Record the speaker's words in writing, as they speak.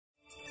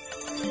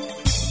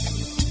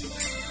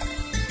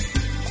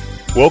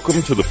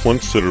Welcome to the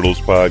Flint Citadel's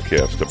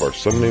podcast of our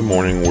Sunday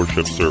morning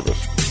worship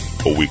service,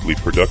 a weekly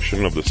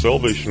production of the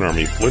Salvation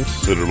Army Flint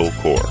Citadel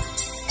Corps.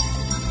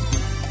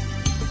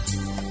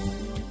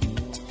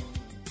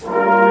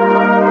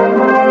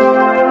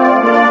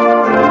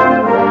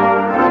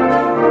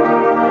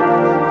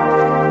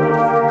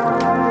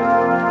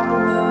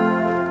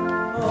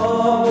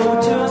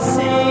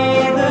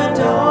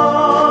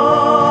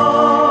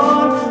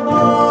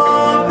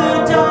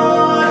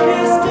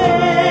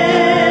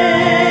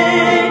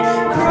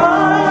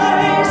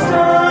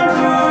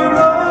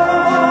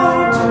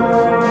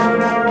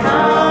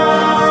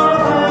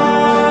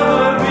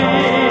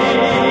 Calvary.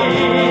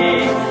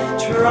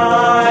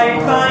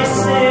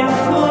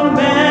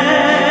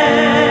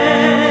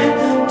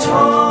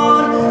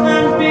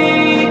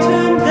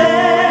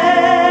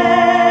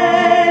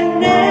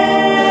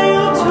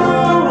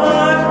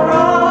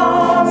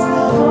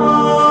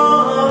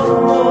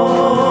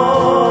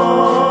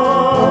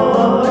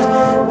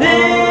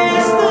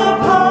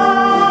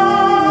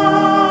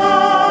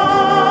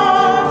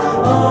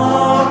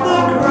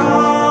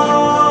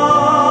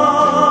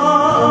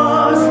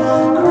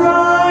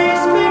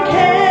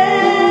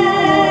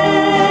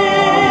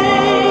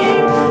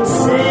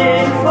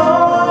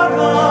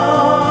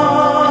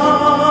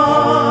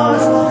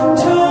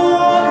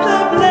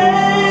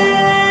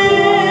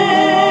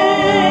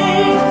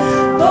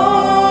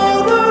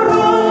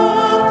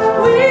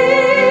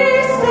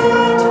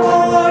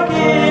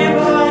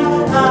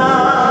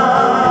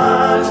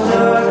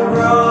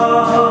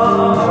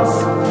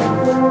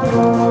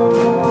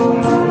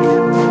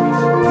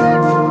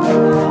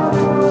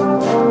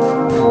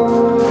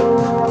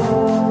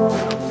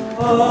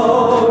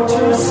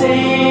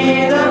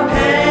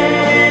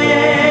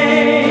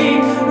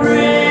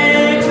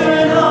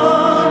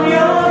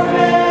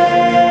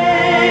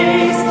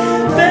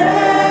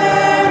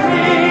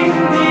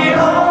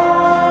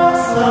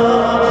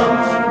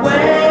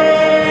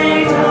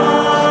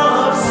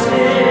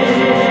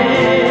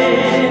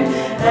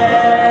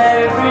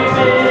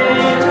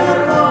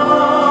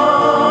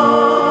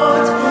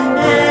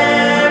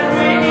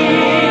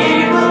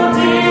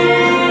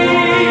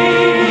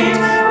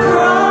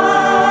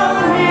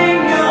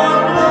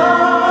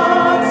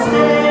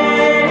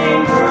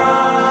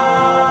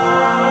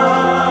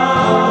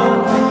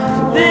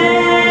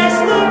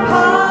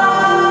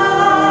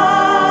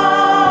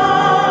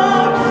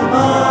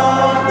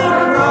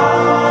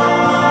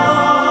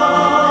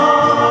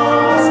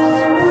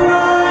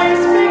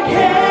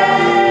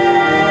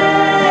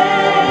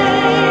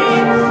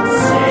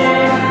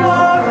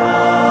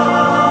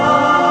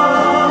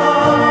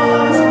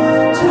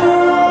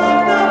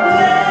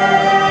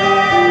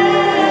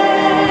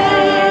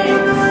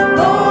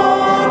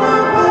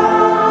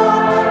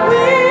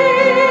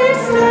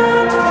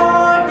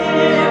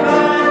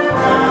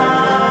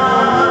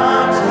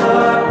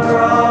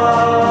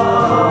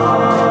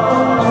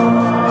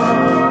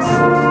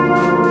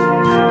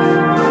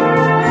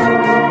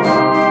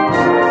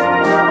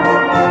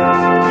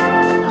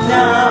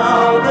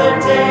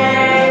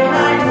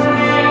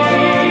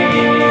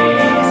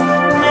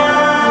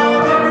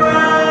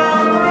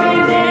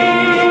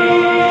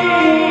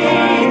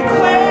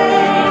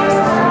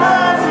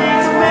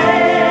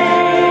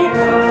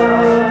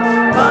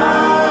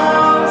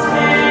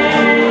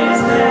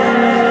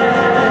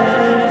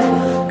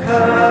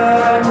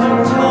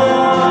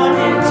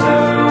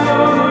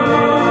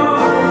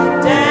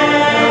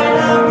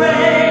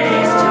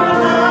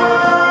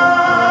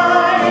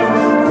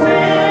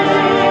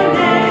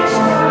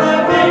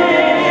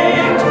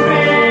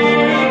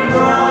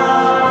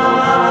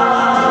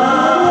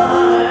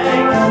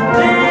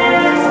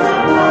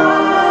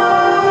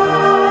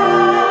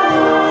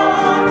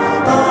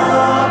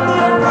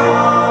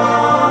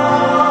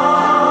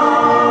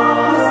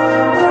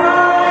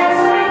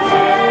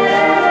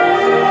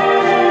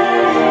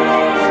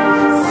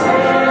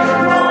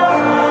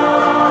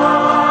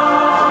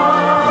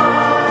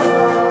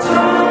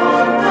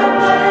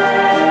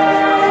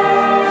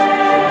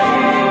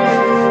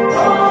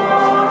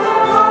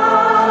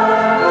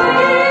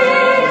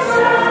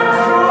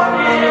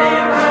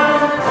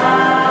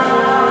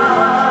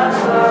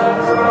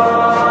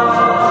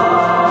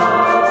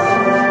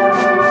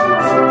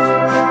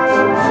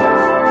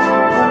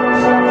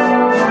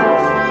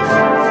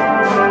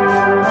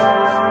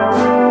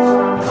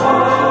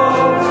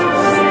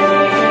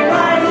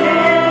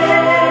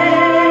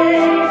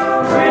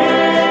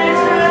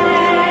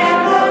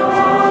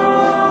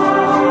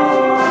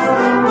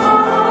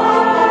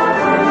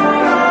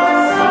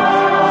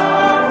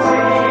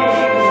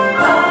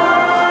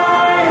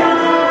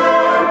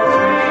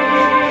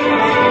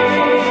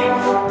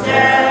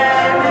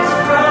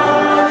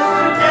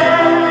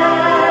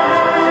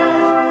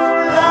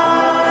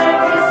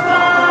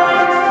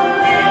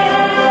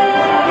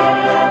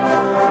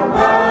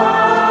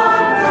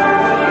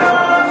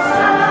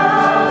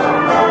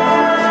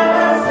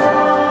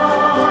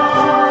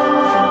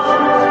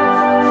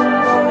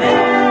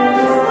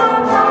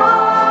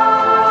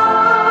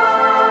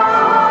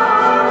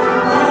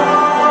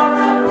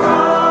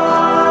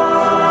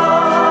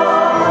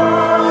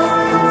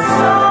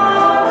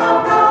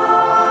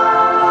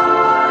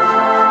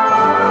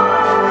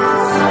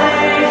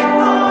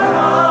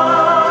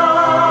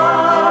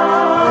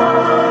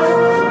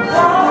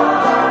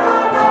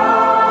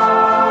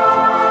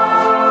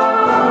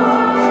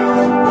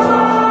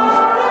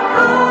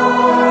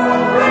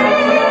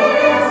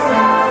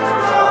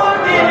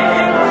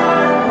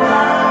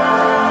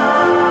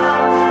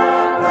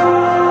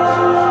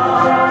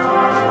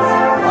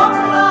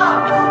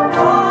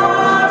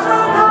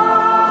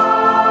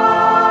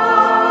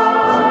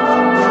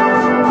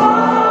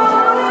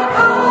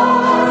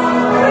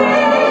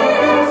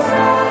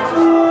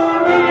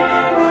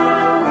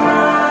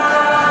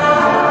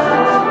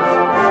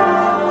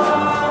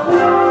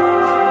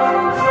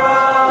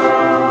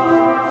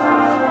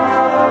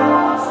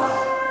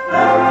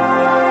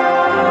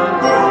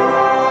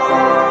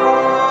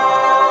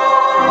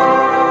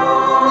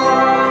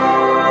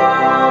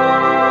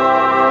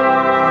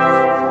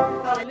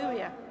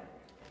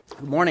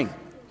 Good morning.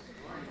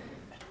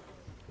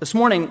 This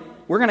morning,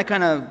 we're going to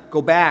kind of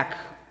go back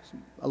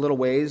a little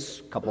ways,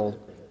 a couple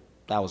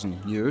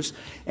thousand years,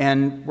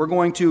 and we're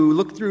going to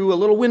look through a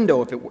little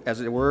window,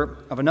 as it were,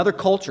 of another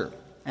culture,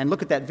 and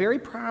look at that very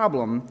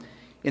problem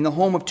in the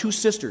home of two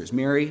sisters,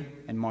 Mary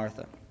and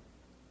Martha.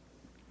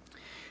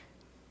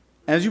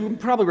 As you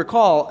probably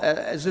recall,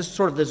 as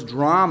this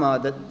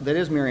drama that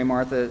is Mary and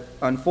Martha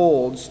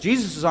unfolds,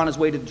 Jesus is on his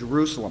way to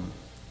Jerusalem.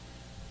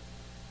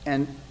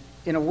 And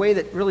in a way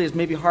that really is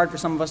maybe hard for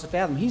some of us to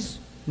fathom, he's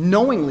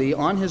knowingly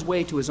on his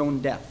way to his own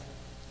death.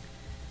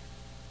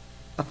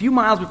 A few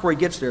miles before he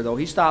gets there, though,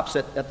 he stops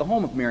at the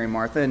home of Mary and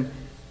Martha, and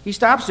he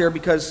stops there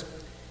because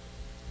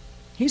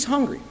he's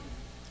hungry.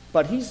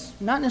 But he's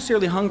not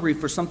necessarily hungry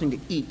for something to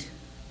eat.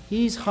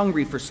 He's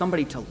hungry for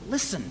somebody to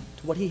listen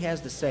to what he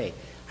has to say.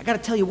 I got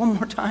to tell you one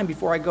more time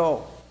before I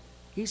go.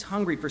 He's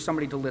hungry for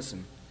somebody to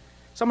listen.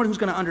 Somebody who's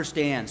going to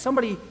understand.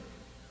 Somebody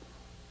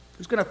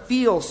who's going to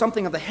feel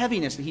something of the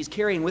heaviness that he's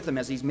carrying with him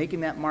as he's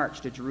making that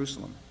march to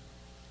Jerusalem.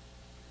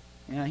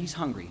 Yeah, he's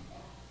hungry,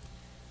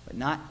 but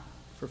not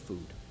for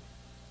food.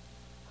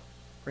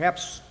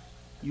 Perhaps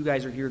you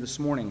guys are here this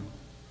morning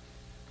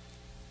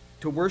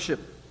to worship,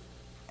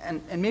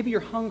 and maybe you're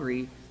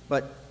hungry,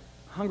 but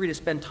hungry to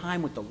spend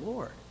time with the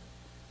Lord,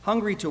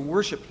 hungry to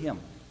worship him,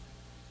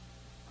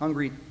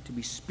 hungry to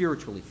be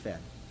spiritually fed.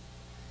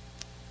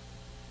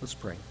 Let's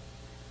pray.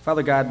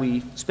 Father God,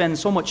 we spend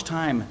so much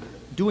time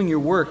doing your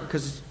work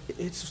because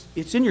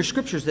it's in your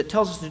scriptures that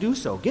tells us to do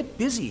so. Get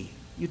busy.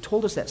 You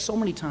told us that so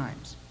many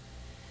times.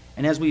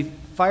 And as we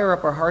fire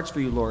up our hearts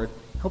for you, Lord,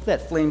 help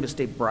that flame to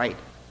stay bright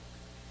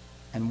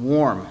and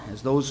warm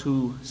as those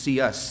who see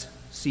us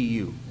see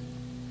you.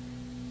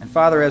 And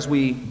Father, as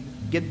we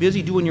get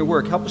busy doing your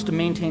work, help us to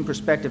maintain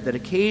perspective that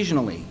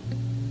occasionally,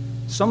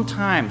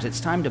 sometimes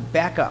it's time to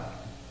back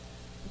up.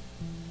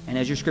 And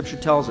as your scripture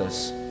tells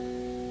us,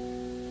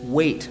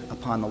 wait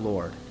upon the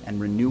Lord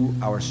and renew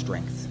our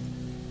strength.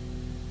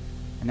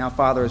 And now,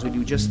 Father, as we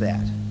do just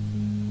that,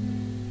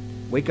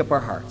 wake up our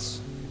hearts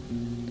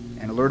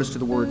and alert us to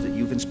the words that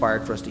you've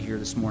inspired for us to hear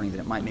this morning, that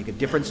it might make a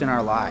difference in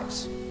our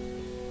lives.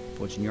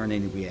 For it's in your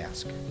name that we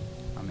ask.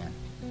 Amen.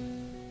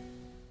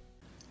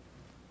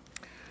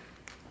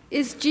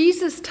 Is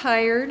Jesus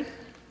tired?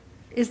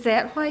 Is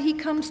that why he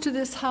comes to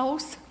this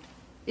house?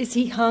 Is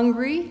he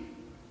hungry?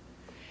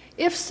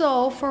 If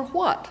so, for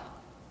what?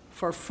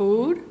 For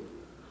food?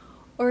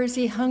 Or is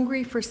he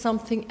hungry for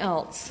something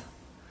else?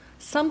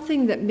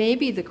 Something that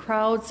maybe the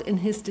crowds and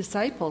his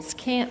disciples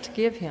can't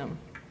give him.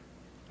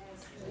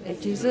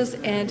 As Jesus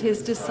and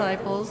his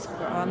disciples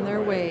were on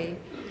their way,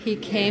 he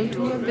came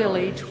to a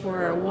village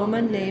where a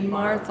woman named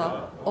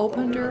Martha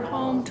opened her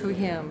home to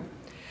him.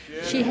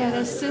 She had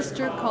a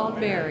sister called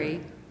Mary,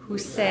 who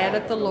sat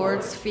at the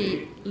Lord's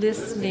feet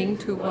listening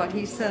to what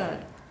he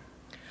said.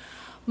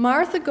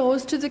 Martha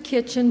goes to the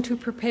kitchen to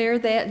prepare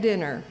that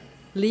dinner,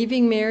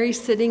 leaving Mary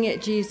sitting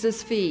at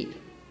Jesus' feet.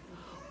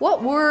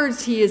 What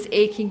words he is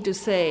aching to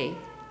say,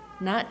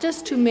 not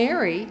just to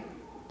Mary,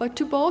 but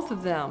to both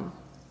of them.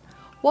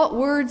 What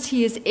words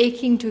he is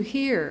aching to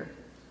hear,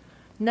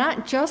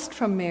 not just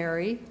from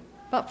Mary,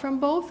 but from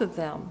both of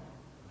them.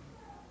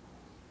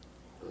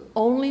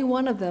 Only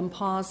one of them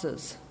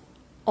pauses.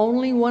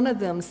 Only one of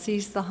them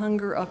sees the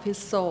hunger of his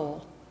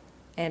soul,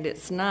 and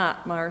it's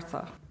not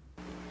Martha.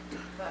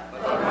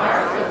 But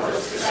Martha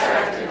was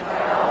distracted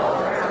by all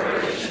the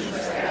preparations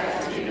that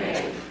had to be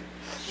made.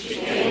 She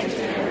came to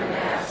him and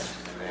asked,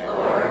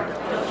 Lord,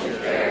 don't you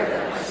care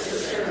that my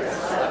sister has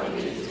left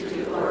me to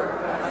do the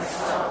work by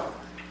myself?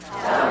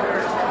 Tell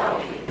her to help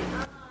me.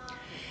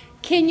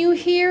 Can you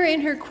hear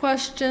in her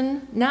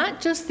question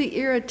not just the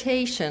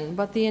irritation,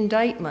 but the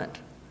indictment?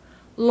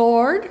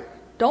 Lord,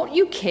 don't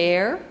you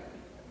care?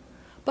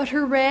 But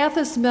her wrath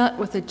is met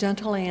with a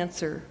gentle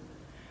answer.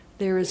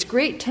 There is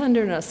great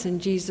tenderness in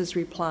Jesus'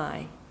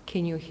 reply.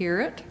 Can you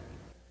hear it?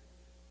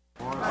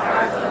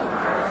 Martha,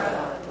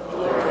 Martha, the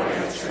Lord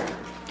answered,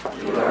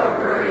 you are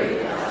worried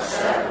and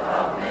upset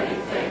about many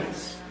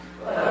things,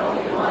 but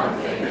only one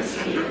thing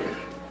is needed.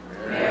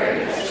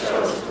 Mary has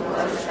chosen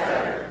what is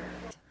better.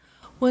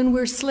 When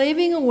we're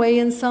slaving away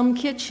in some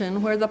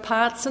kitchen where the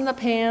pots and the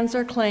pans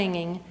are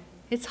clanging,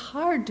 it's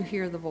hard to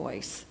hear the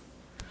voice.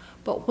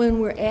 But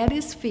when we're at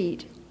his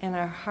feet and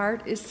our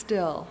heart is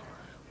still,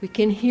 we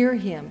can hear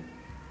him,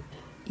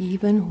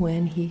 even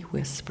when he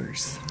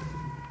whispers.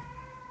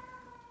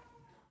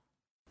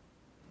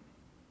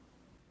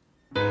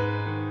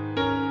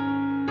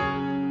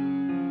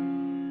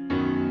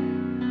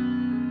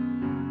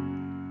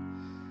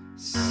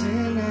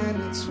 Sin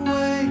and its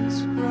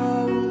ways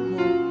grow old.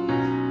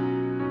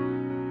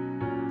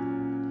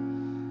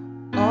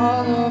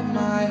 All of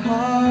my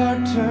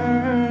heart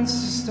turns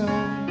to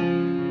stone,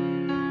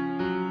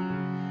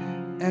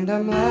 and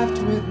I'm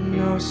left with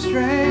no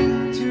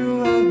strength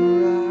to arise.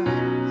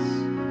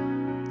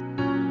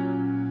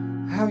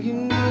 How you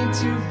need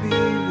to be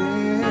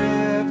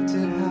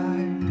lifted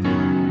high.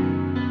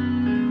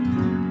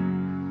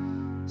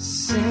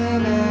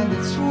 Sin and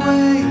its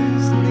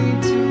ways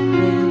need to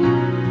break.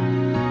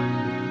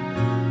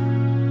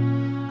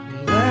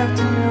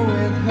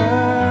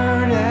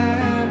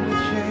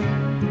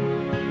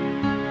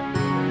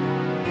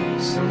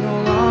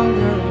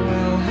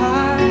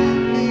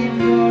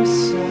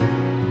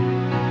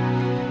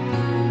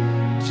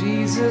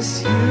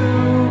 Jesus, you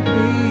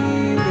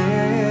be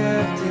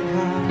lifted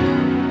high.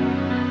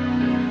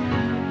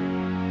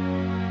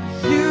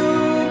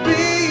 You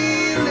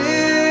be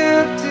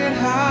lifted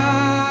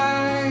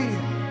high.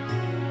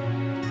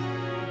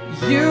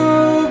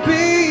 You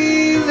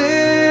be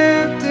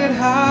lifted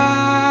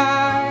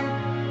high.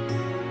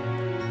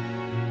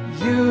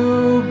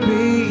 You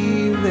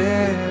be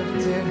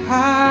lifted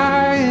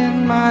high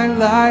in my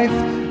life,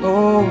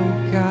 oh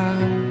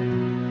God.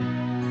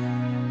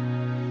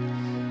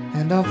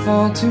 And I'll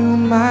fall to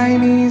my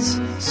knees,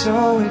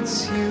 so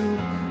it's you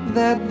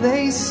that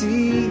they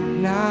see,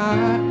 not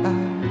I.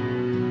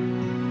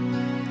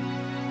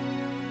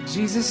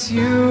 Jesus,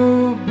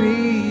 you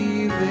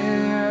be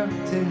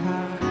lifted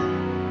high.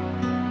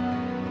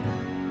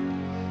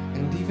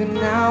 And even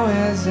now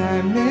as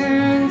I'm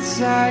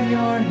inside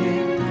your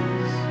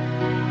hands,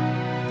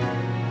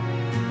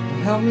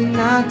 help me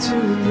not to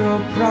grow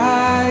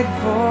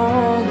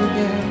prideful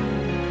again.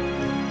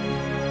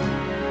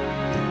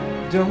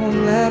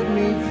 Don't let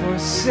me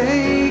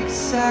forsake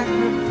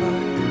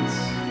sacrifice.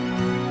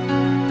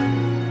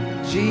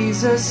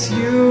 Jesus,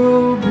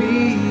 you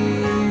be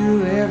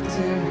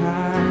lifted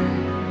high.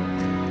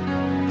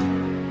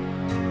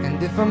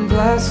 And if I'm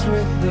blessed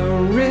with the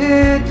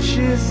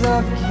riches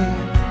of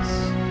kings,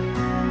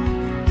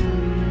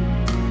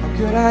 how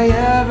could I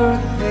ever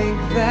think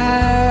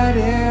that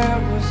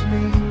it was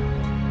me?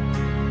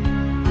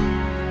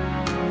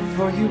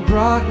 For you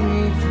brought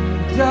me from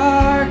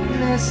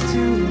darkness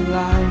to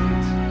light.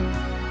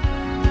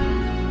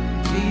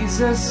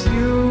 Jesus,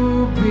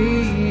 you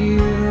be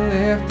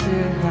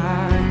lifted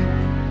high.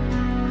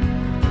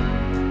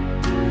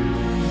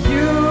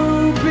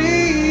 You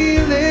be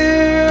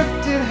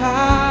lifted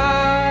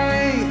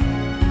high.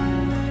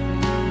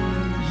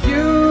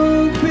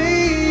 You be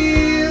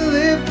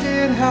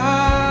lifted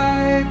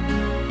high.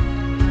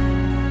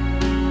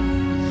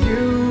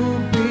 You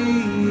be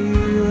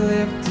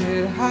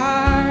lifted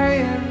high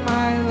in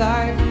my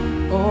life,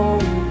 oh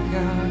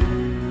God.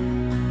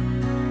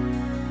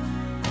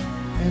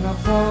 And I'll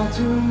fall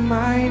to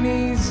my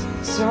knees,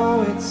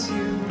 so it's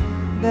you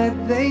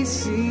that they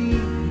see,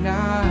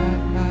 not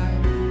I.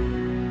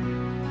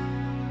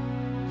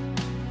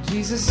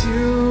 Jesus,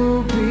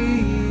 you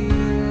be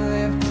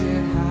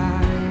lifted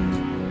high.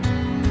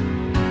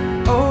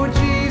 Oh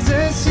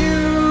Jesus,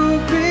 you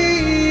be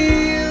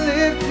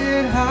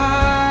lifted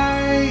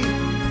high.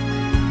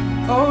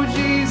 Oh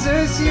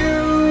Jesus,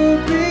 you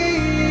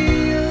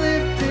be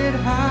lifted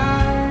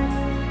high.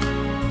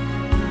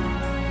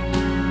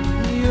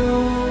 You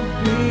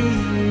be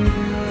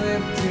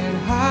lifted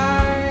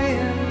high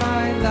in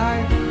my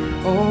life,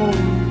 oh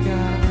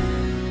God.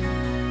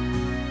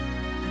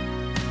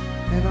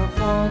 And I'll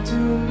fall to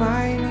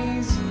my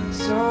knees,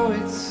 so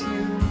it's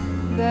you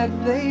that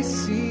they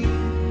see,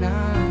 not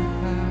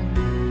I.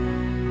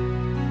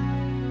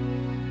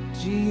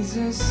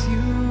 Jesus,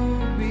 you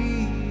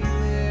be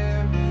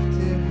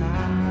lifted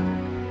high.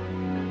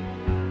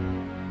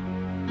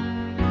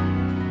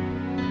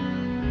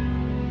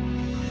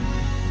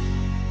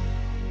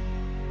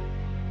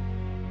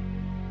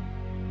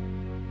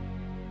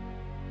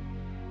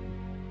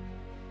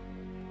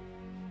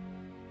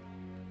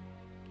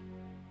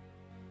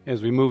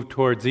 As we move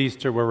towards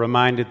Easter, we're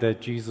reminded that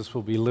Jesus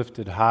will be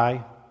lifted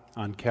high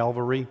on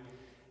Calvary.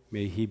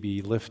 May he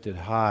be lifted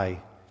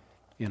high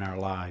in our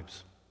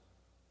lives.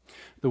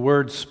 The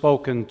words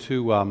spoken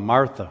to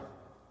Martha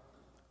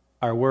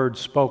are words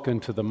spoken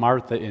to the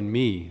Martha in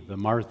me, the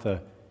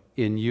Martha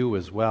in you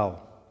as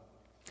well.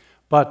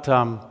 But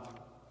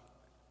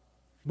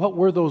what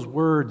were those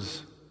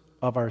words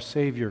of our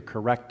Savior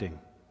correcting?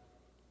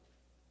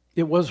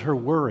 It was her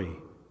worry,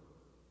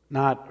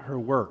 not her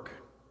work.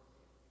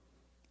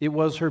 It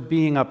was her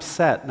being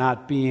upset,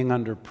 not being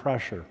under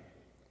pressure.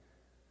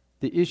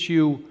 The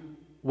issue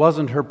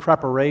wasn't her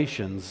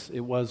preparations, it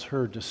was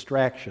her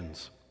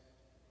distractions.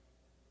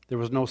 There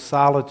was no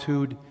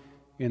solitude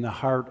in the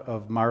heart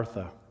of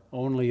Martha,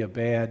 only a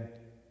bad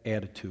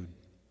attitude.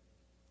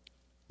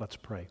 Let's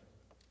pray.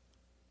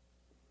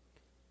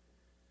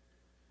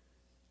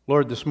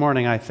 Lord, this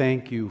morning I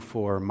thank you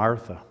for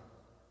Martha,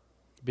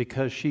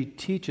 because she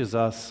teaches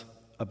us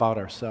about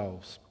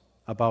ourselves,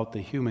 about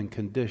the human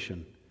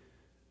condition.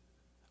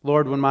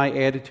 Lord, when my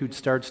attitude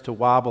starts to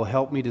wobble,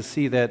 help me to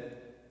see that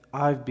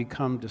I've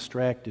become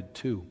distracted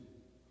too.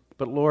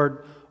 But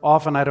Lord,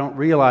 often I don't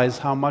realize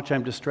how much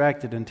I'm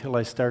distracted until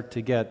I start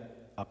to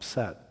get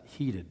upset,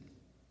 heated.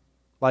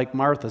 Like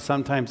Martha,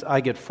 sometimes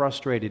I get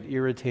frustrated,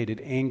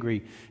 irritated,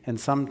 angry, and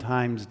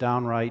sometimes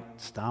downright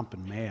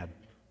stomping mad.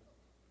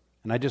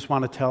 And I just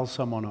want to tell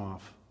someone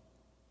off.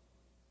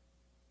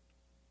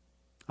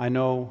 I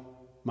know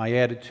my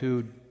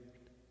attitude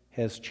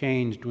has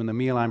changed when the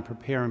meal I'm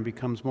preparing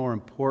becomes more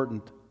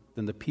important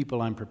than the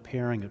people I'm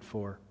preparing it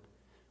for.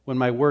 When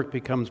my work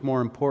becomes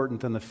more important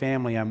than the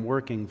family I'm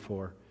working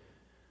for.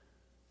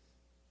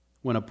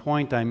 When a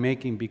point I'm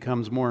making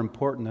becomes more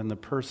important than the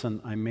person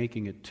I'm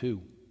making it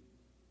to.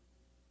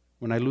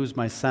 When I lose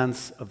my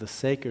sense of the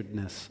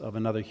sacredness of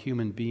another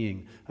human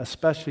being,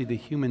 especially the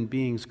human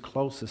beings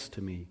closest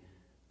to me,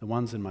 the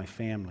ones in my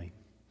family.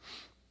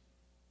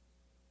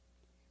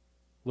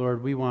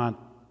 Lord, we want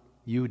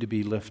you to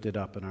be lifted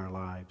up in our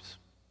lives.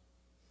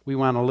 We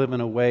want to live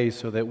in a way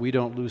so that we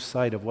don't lose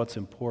sight of what's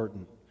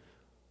important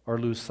or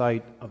lose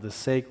sight of the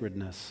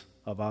sacredness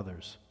of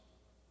others.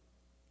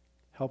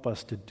 Help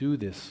us to do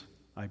this,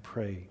 I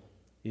pray,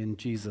 in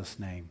Jesus'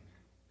 name.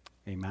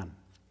 Amen.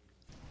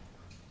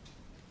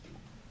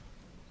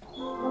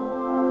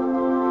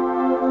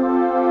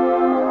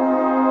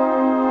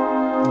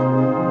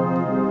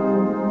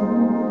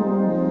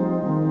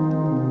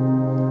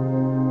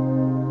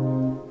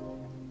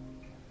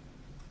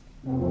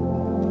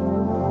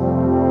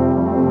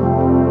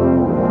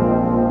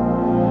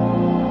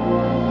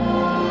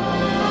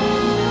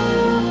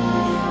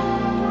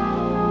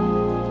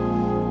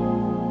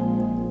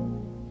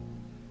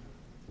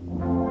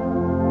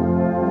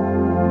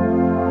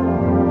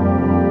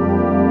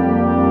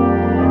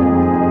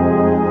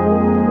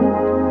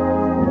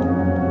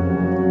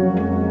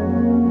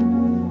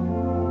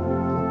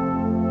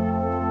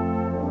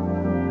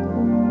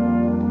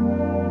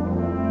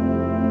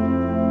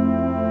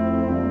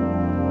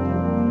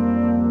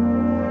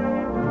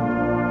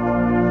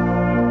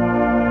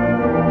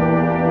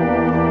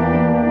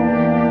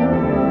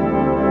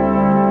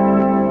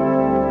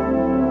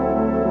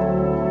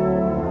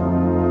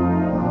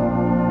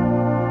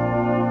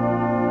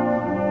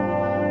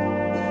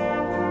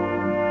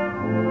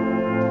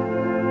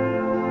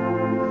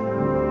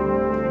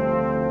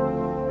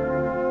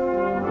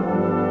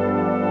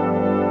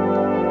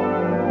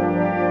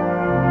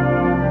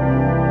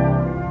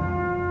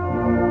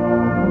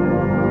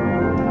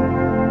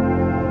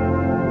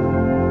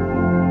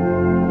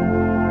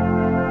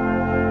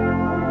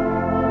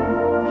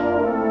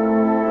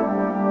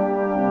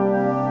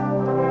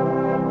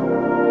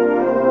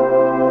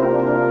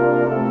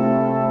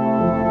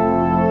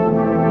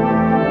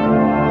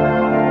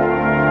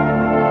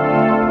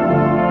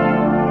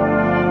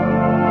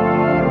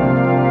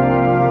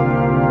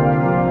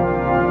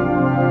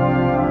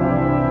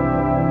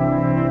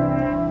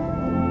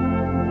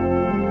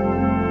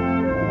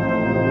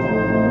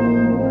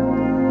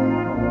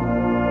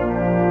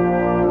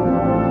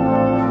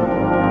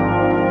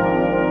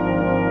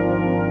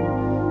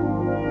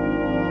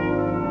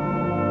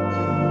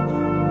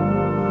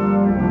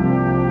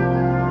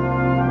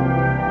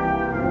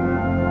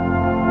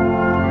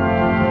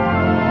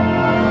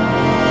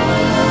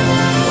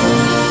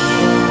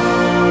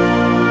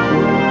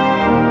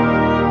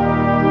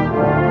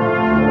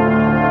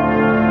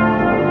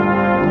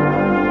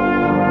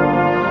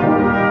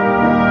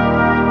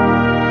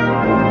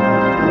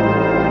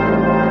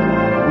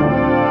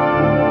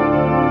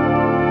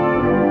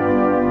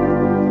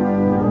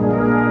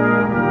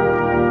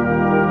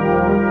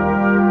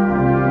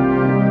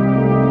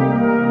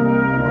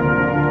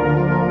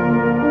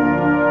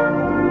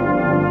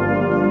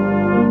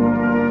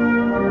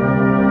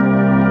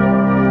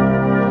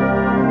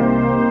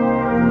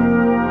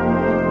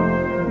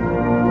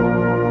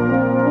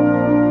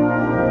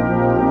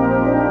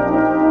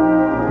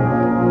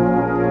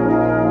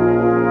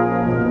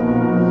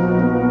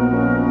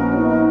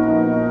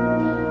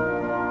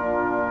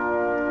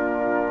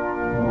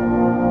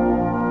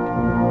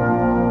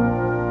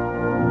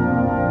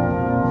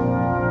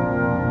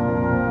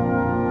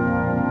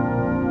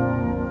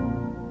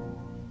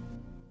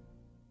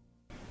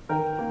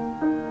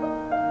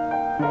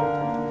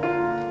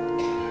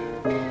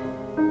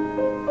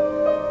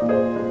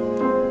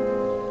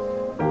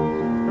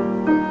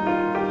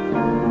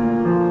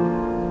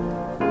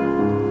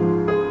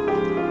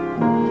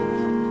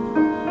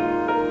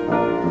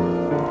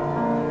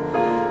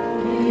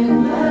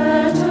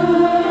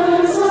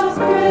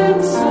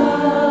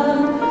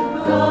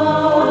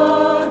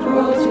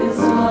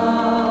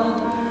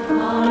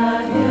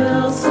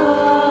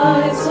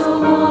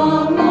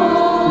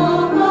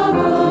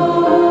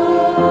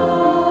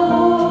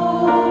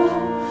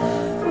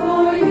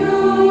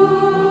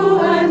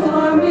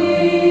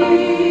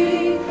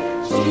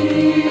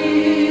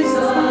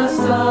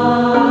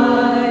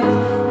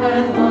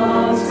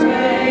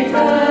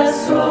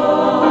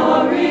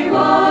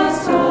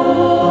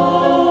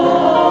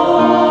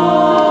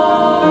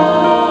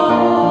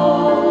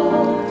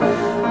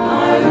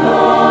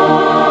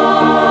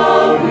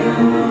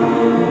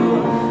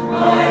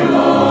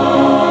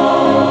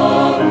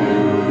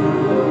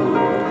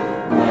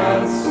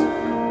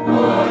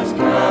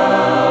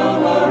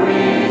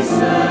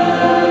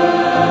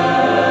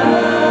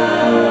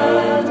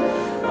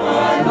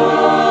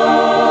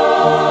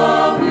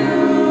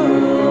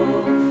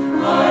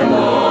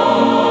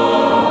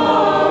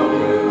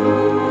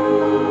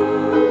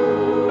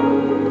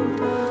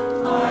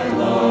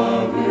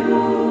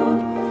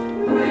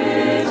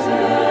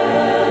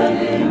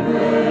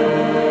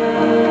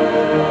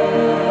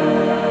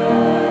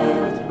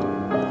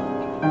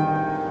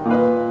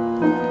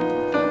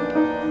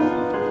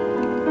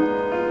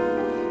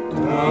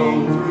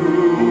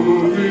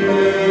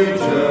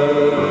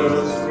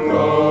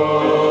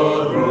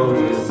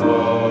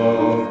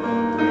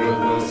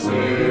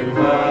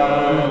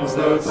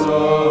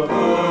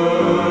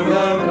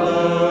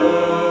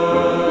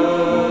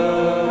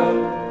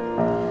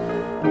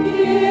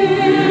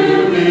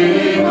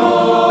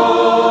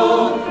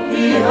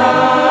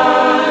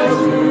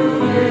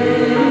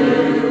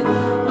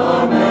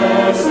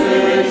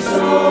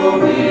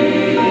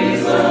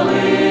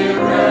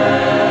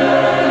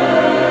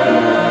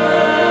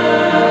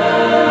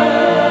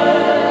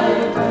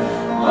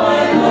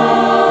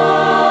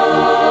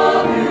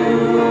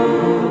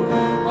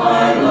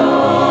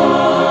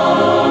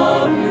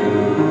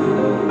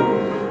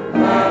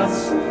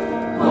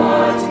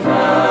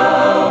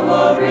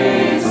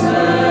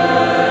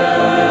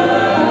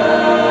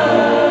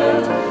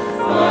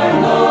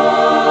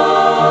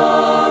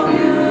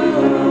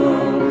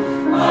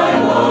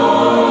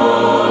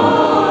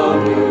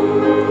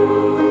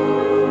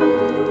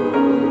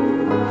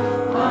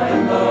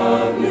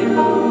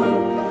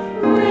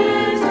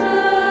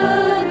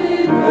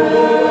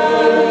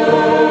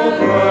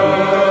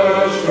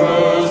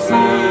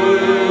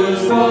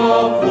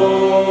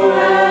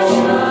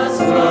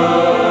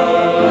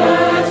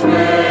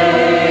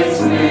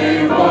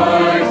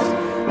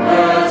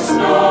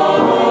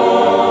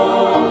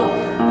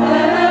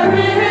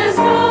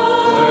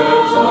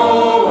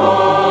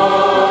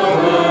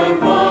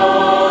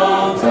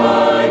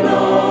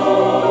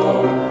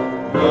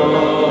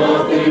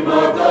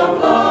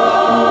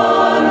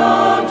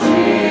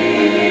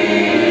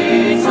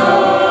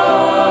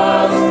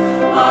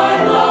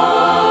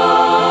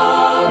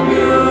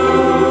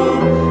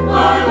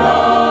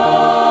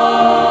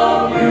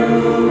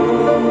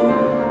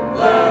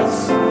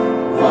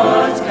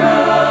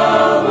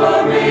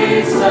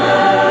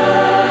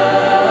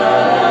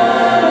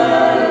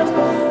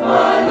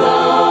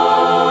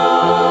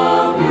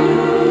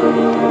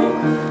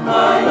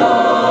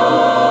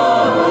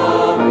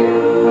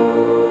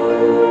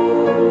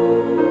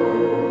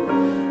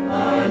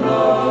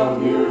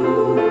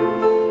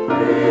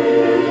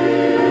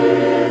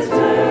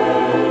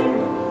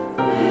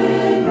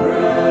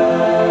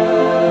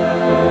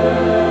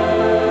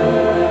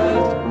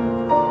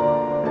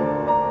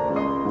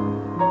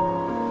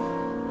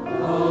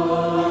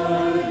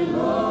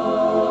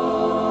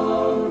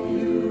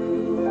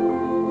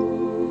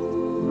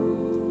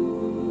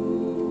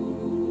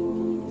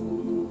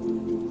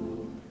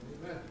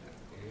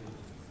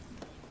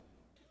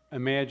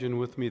 imagine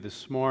with me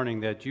this morning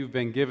that you've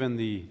been given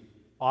the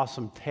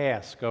awesome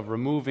task of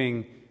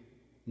removing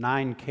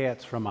 9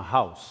 cats from a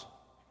house.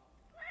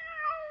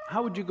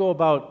 How would you go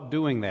about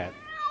doing that?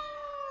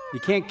 You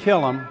can't kill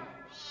them.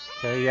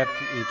 Okay,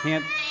 you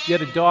can't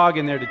get a dog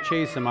in there to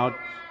chase them out.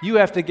 You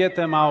have to get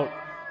them out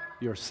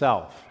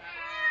yourself.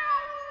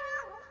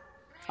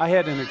 I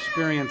had an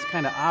experience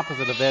kind of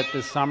opposite of that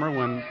this summer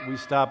when we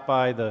stopped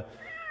by the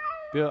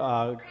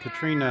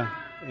Katrina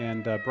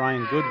and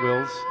Brian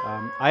Goodwill's.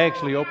 I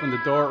actually opened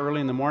the door early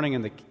in the morning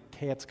and the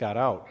cats got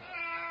out.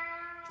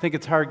 I think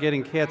it's hard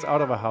getting cats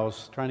out of a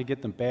house. Trying to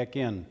get them back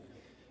in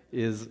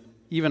is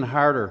even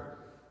harder,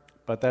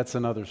 but that's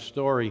another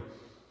story.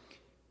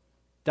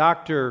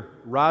 Dr.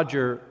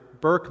 Roger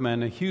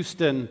Berkman, a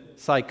Houston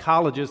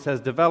psychologist,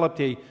 has developed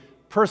a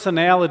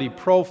personality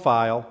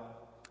profile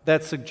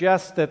that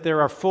suggests that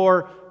there are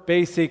 4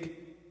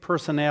 basic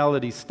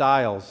personality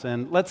styles.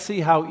 And let's see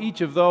how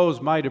each of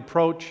those might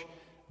approach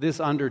this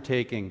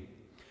undertaking.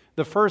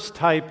 The first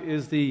type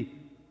is the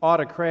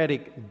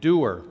autocratic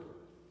doer.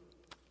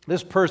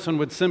 This person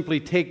would simply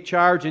take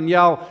charge and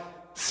yell,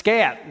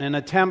 "Scat," in an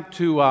attempt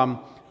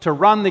to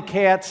run the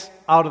cats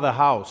out of the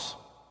house.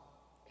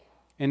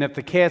 And if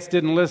the cats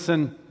didn't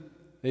listen,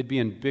 they'd be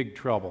in big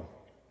trouble.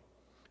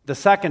 The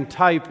second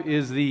type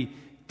is the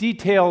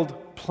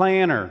detailed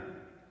planner.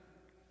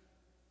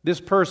 This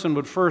person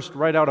would first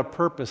write out a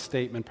purpose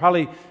statement,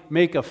 probably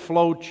make a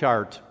flow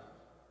chart,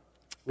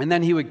 and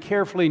then he would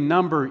carefully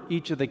number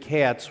each of the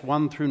cats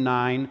 1 through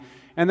 9,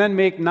 and then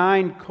make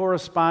 9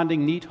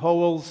 corresponding neat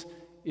holes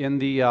in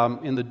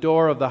the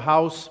door of the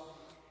house.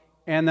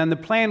 And then the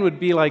plan would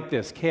be like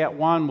this: cat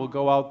 1 will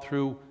go out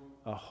through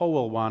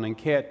hole 1, and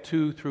cat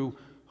 2 through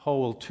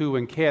hole 2,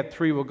 and cat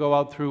 3 will go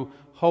out through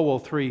hole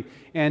 3.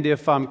 And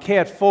if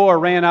cat 4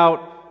 ran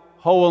out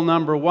hole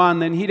number 1,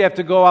 then he'd have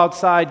to go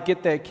outside,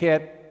 get that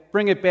cat,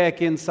 bring it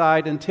back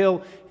inside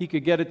until he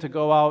could get it to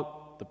go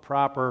out the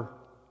proper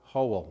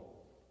hole.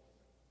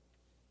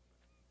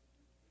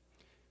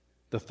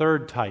 The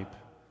third type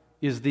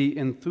is the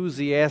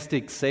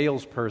enthusiastic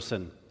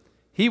salesperson.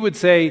 He would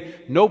say,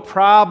 "No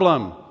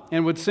problem,"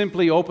 and would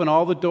simply open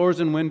all the doors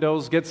and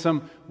windows, get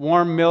some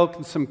warm milk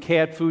and some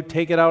cat food,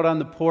 take it out on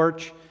the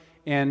porch,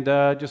 and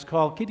just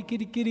call, "Kitty,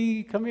 kitty,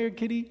 kitty, come here,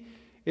 kitty."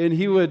 And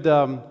he would,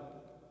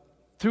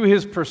 through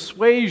his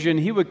persuasion,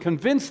 he would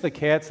convince the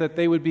cats that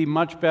they would be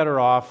much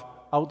better off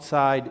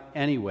outside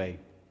anyway.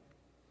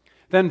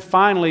 Then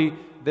finally,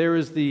 there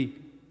is the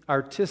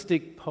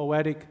artistic,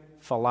 poetic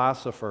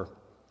philosopher.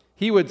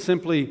 He would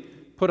simply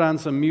put on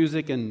some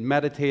music and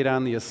meditate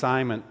on the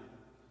assignment.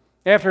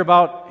 After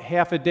about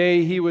half a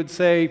day, he would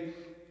say,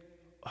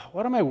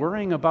 "What am I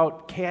worrying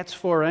about cats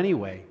for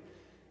anyway?"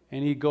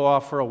 And he'd go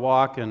off for a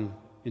walk and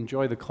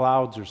enjoy the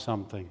clouds or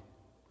something.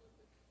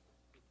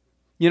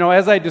 You know,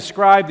 as I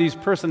describe these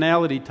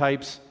personality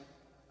types,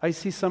 I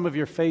see some of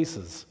your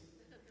faces.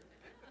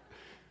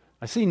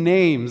 I see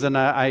names, and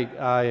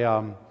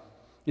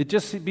it'd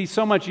just be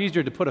so much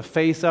easier to put a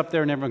face up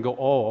there and everyone go,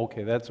 "Oh,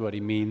 okay, that's what he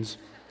means."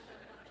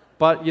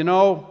 But, you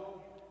know,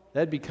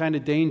 that'd be kind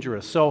of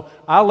dangerous. So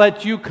I'll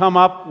let you come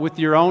up with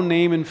your own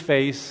name and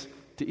face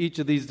to each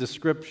of these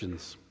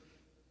descriptions.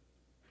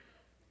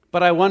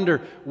 But I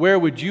wonder, where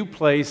would you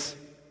place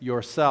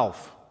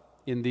yourself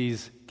in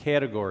these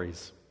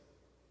categories?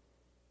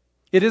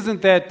 It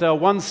isn't that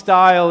one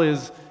style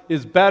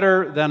is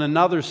better than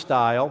another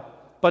style,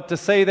 but to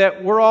say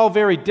that we're all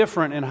very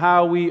different in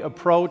how we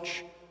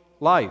approach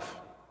life.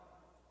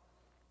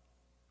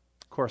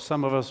 Of course,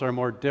 some of us are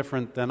more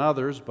different than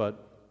others,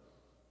 but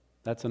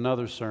that's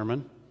another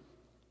sermon.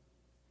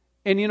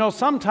 And you know,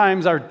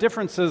 sometimes our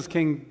differences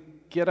can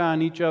get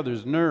on each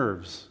other's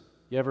nerves.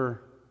 You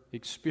ever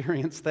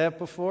experienced that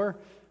before?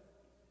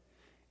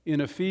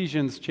 In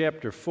Ephesians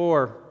chapter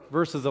 4,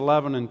 verses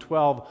 11 and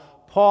 12,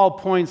 Paul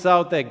points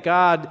out that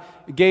God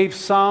gave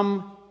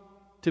some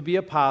to be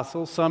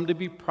apostles, some to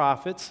be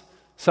prophets,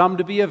 some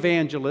to be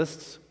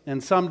evangelists,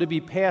 and some to be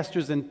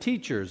pastors and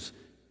teachers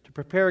to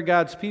prepare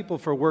God's people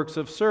for works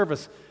of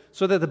service,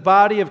 so that the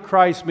body of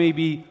Christ may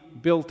be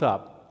built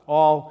up.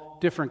 All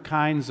different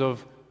kinds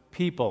of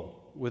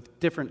people with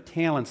different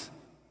talents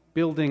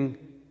building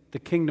the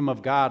kingdom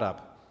of God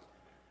up.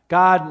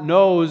 God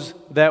knows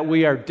that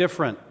we are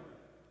different.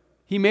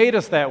 He made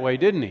us that way,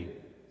 didn't He?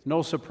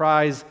 No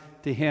surprise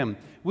to Him.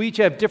 We each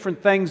have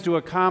different things to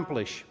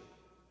accomplish.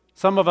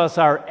 Some of us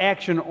are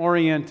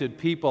action-oriented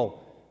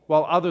people,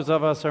 while others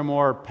of us are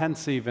more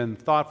pensive and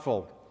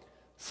thoughtful.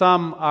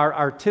 Some are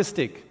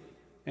artistic,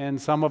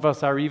 and some of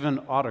us are even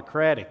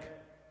autocratic.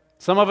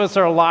 Some of us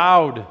are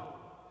loud.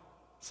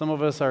 Some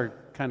of us are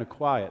kind of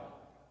quiet.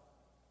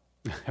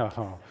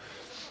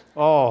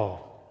 Oh,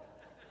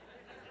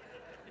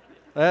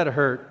 that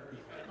hurt.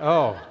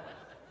 Oh.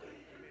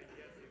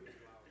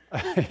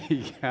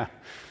 Yeah.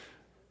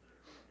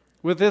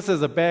 With this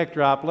as a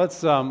backdrop,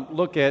 let's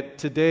look at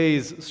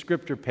today's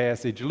scripture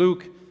passage,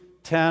 Luke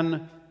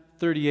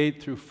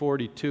 10:38 through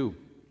 42.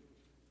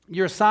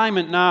 Your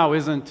assignment now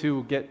isn't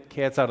to get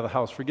cats out of the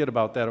house. Forget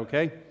about that,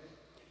 okay?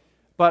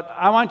 But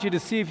I want you to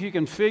see if you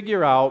can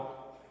figure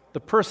out the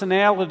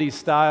personality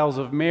styles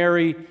of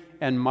Mary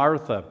and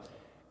Martha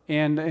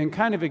and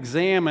kind of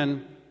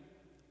examine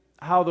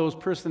how those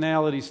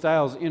personality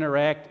styles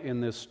interact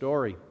in this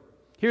story.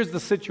 Here's the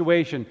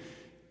situation.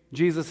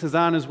 Jesus is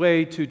on his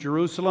way to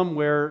Jerusalem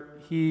where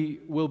he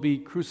will be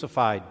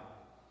crucified.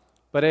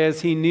 But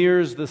as he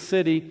nears the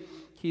city,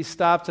 he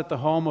stops at the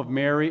home of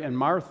Mary and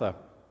Martha.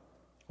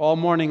 All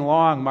morning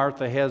long,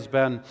 Martha has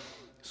been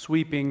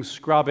sweeping,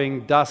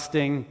 scrubbing,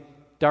 dusting,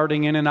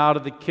 darting in and out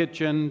of the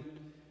kitchen,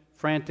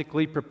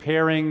 frantically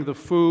preparing the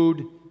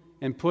food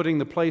and putting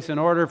the place in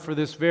order for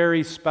this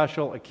very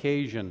special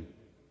occasion.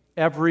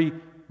 Every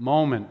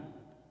moment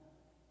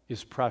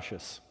is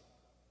precious.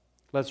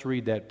 Let's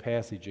read that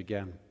passage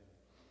again.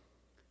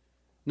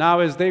 Now,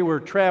 as they were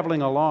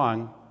traveling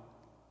along,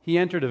 he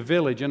entered a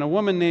village, and a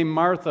woman named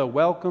Martha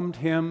welcomed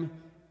him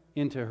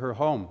into her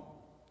home.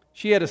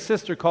 She had a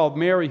sister called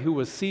Mary who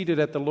was seated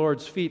at the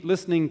Lord's feet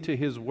listening to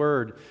his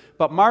word.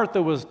 But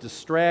Martha was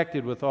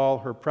distracted with all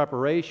her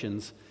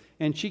preparations,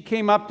 and she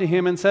came up to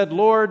him and said,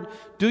 "Lord,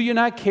 do you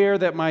not care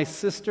that my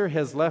sister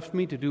has left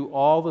me to do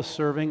all the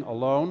serving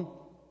alone?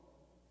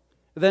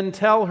 Then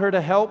tell her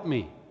to help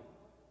me."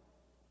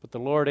 But the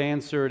Lord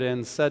answered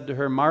and said to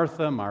her,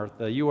 "Martha,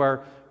 Martha, you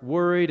are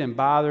worried and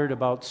bothered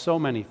about so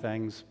many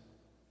things,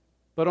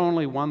 but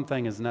only one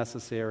thing is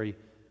necessary.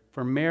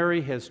 For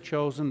Mary has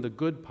chosen the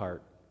good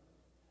part,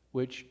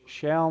 which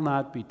shall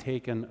not be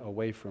taken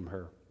away from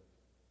her."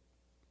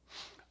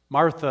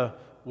 Martha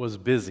was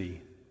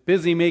busy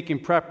making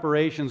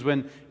preparations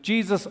when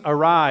Jesus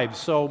arrives,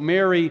 so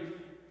Mary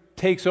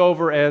takes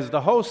over as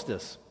the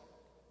hostess.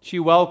 She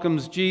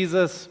welcomes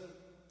Jesus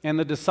and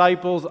the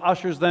disciples,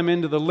 ushers them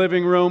into the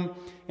living room,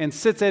 and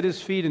sits at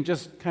his feet and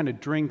just kind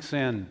of drinks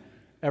in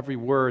every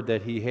word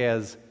that he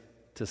has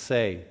to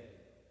say.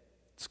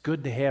 It's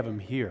good to have him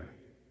here.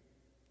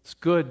 It's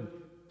good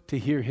to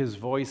hear his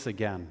voice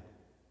again.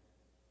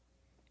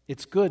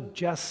 It's good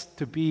just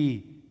to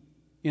be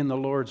in the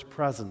Lord's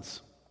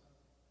presence.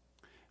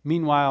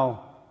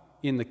 Meanwhile,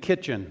 in the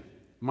kitchen,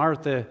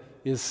 Martha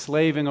is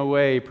slaving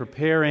away,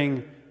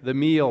 preparing the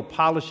meal,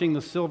 polishing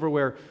the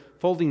silverware,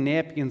 folding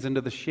napkins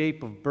into the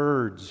shape of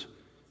birds,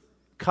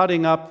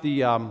 cutting up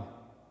the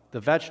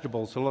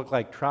vegetables to look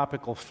like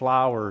tropical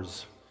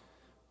flowers.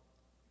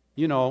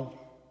 You know,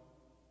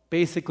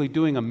 basically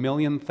doing a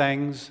million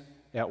things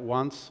at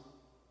once.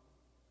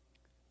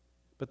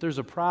 But there's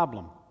a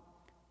problem.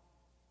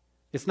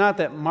 It's not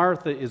that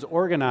Martha is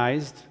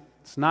organized.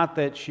 It's not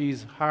that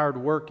she's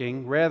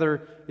hardworking.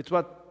 Rather, it's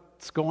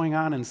what's going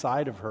on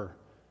inside of her.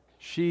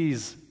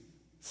 She's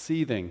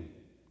seething.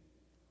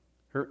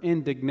 Her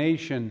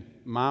indignation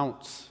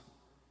mounts.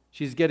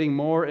 She's getting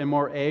more and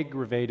more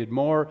aggravated,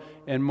 more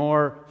and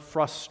more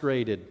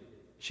frustrated.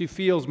 She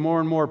feels more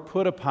and more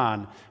put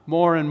upon,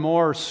 more and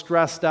more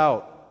stressed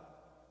out.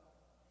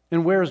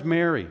 And where's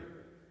Mary?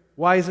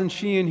 Why isn't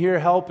she in here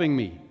helping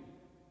me?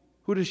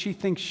 Who does she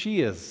think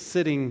she is,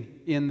 sitting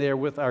in there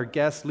with our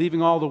guests,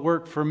 leaving all the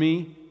work for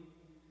me?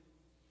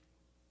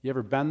 You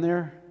ever been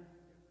there?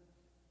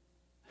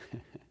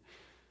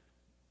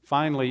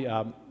 Finally,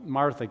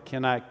 Martha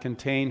cannot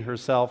contain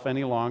herself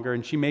any longer,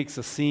 and she makes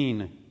a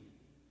scene.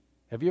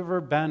 Have you ever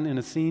been in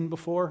a scene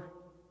before?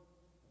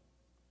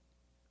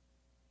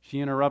 She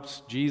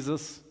interrupts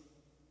Jesus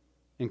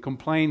and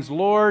complains,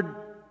 "Lord,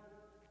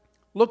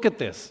 look at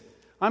this.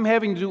 I'm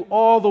having to do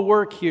all the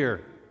work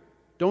here.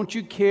 Don't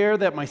you care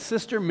that my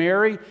sister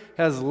Mary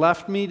has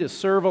left me to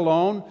serve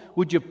alone?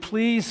 Would you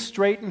please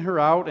straighten her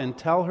out and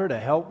tell her to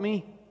help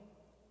me?"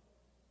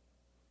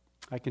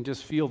 I can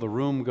just feel the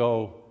room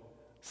go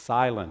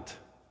silent,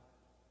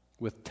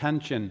 with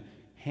tension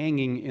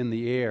hanging in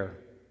the air.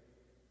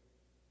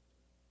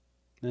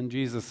 Then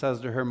Jesus says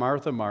to her,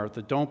 "Martha,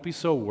 Martha, don't be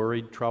so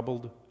worried,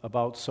 troubled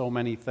about so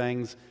many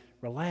things.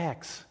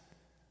 Relax,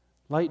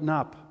 lighten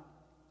up.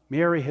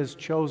 Mary has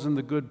chosen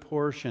the good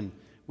portion,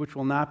 which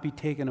will not be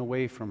taken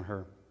away from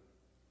her."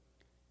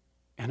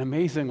 And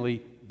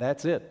amazingly,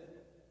 that's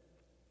it.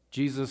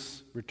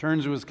 Jesus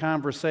returns to his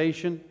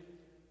conversation.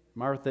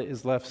 Martha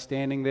is left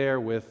standing there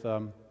with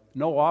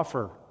no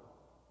offer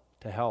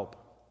to help.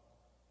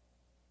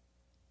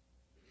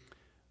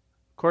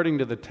 According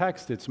to the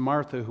text, it's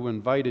Martha who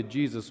invited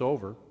Jesus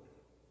over.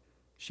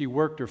 She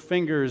worked her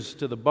fingers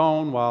to the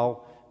bone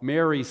while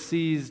Mary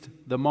seized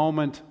the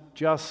moment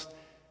just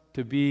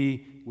to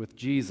be with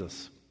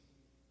Jesus.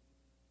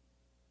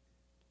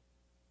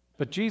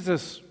 But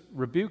Jesus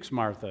rebukes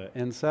Martha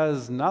and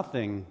says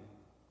nothing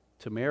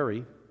to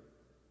Mary.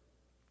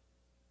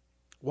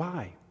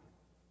 Why?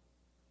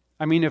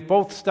 I mean, if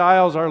both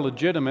styles are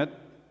legitimate,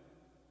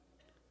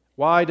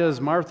 why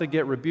does Martha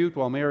get rebuked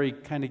while Mary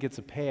kind of gets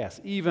a pass?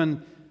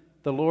 Even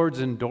the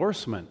Lord's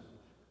endorsement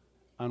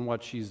on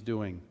what she's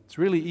doing. It's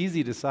really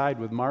easy to side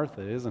with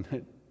Martha, isn't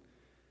it?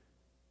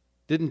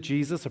 Didn't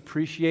Jesus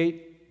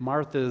appreciate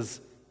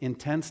Martha's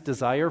intense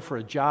desire for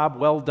a job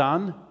well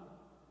done?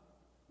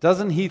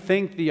 Doesn't he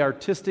think the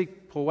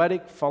artistic,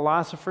 poetic,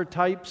 philosopher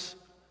types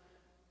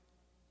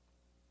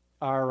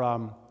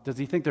are, does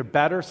he think they're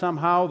better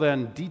somehow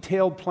than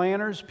detailed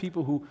planners,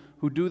 people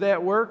who do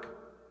that work?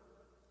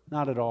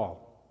 Not at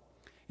all.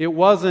 It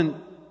wasn't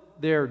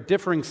their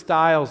differing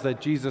styles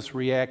that Jesus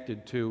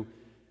reacted to,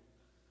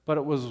 but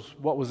it was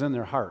what was in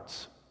their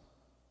hearts.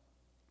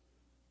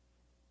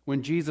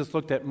 When Jesus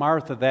looked at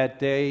Martha that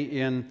day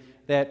in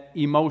that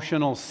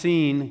emotional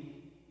scene,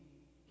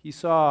 he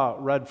saw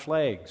red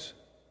flags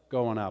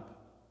going up.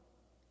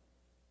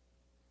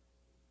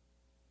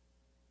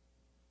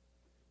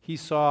 He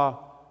saw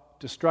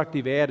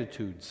destructive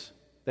attitudes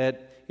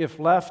that, if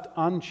left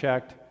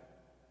unchecked,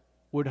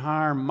 would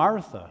harm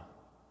Martha,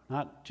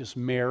 not just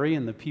Mary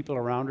and the people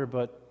around her,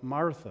 but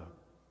Martha.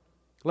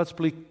 Let's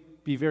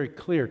be very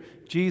clear.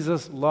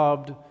 Jesus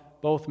loved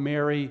both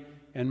Mary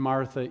and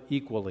Martha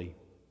equally.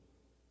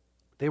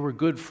 They were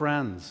good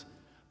friends.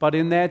 But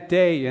in that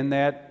day, in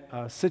that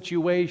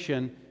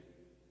situation,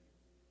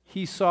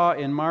 he saw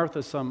in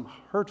Martha some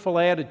hurtful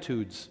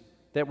attitudes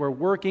that were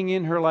working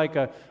in her like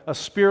a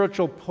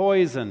spiritual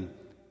poison.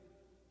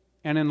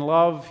 And in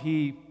love,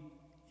 he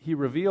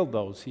revealed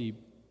those. He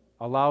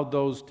allowed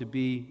those to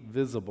be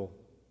visible.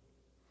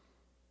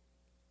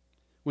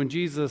 When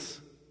Jesus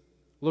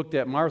looked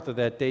at Martha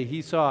that day,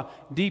 he saw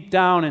deep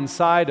down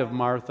inside of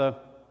Martha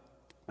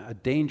a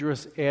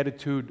dangerous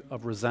attitude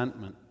of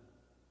resentment.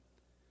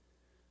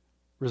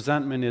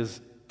 Resentment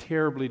is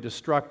terribly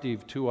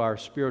destructive to our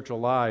spiritual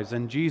lives,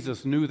 and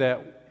Jesus knew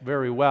that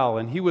very well,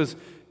 and he was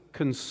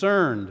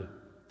concerned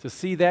to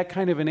see that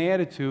kind of an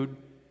attitude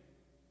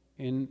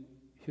in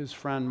his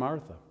friend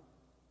Martha.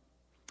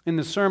 In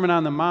the Sermon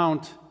on the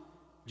Mount,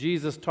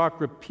 Jesus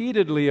talked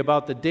repeatedly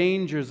about the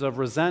dangers of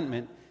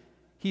resentment.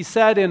 He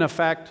said, in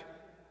effect,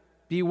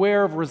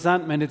 beware of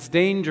resentment, it's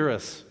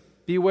dangerous.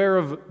 Beware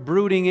of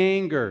brooding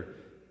anger.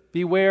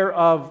 Beware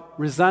of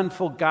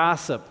resentful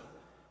gossip.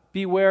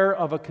 Beware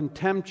of a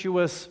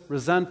contemptuous,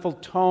 resentful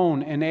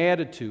tone and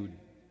attitude.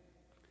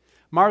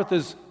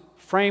 Martha's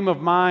frame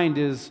of mind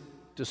is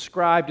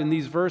described in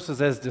these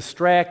verses as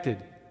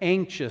distracted,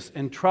 anxious,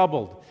 and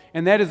troubled.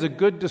 And that is a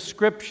good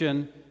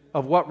description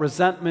of what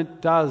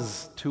resentment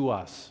does to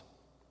us.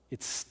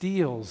 It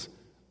steals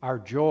our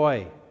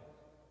joy,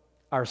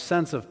 our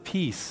sense of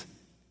peace,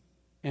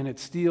 and it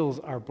steals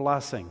our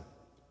blessing.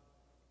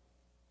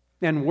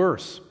 And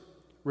worse,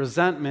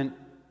 resentment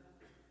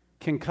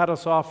can cut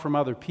us off from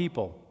other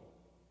people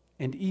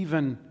and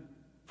even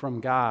from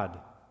God.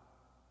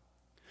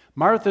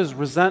 Martha's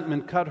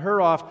resentment cut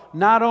her off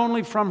not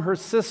only from her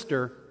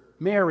sister,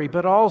 Mary,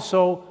 but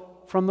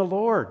also from the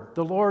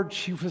Lord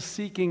she was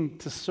seeking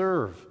to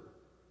serve.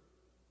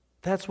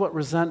 That's what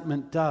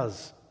resentment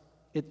does.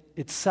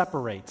 It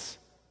separates.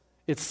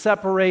 It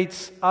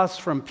separates us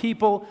from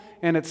people,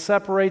 and it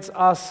separates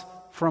us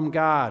from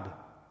God.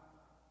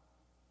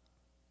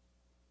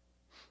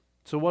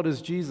 So what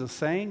is Jesus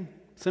saying?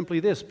 Simply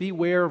this: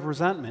 beware of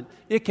resentment.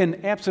 It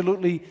can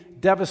absolutely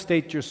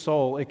devastate your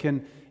soul. It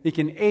can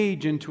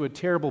age into a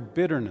terrible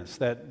bitterness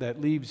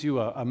that leaves you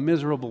a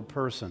miserable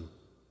person.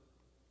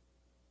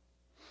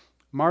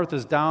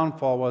 Martha's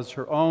downfall was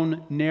her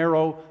own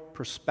narrow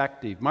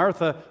perspective.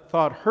 Martha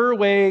thought her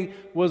way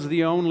was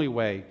the only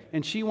way,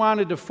 and she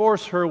wanted to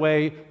force her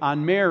way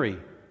on Mary.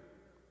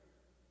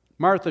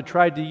 Martha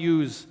tried to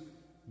use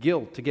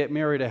guilt to get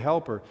Mary to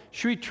help her.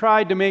 She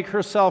tried to make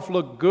herself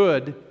look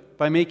good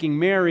by making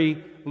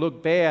Mary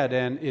look bad,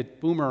 and it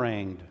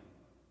boomeranged.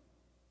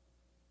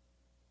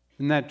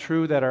 Isn't that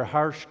true that our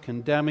harsh,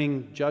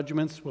 condemning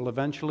judgments will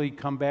eventually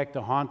come back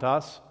to haunt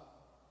us?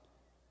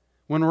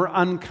 When we're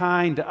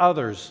unkind to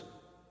others,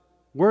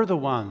 we're the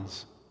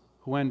ones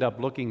who end up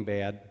looking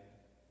bad.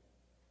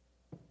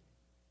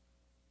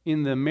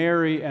 In the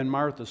Mary and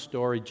Martha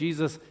story,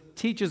 Jesus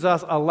teaches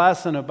us a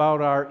lesson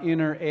about our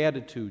inner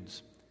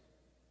attitudes.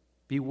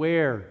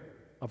 Beware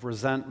of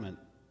resentment.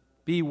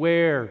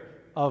 Beware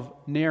of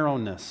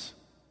narrowness.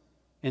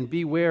 And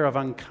beware of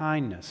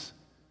unkindness.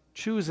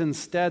 Choose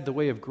instead the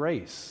way of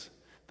grace,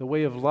 the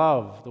way of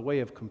love, the way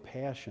of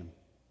compassion.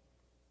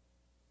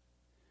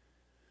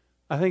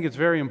 I think it's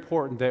very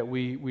important that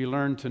we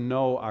learn to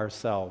know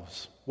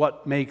ourselves,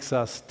 what makes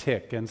us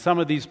tick. And some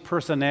of these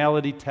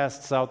personality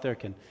tests out there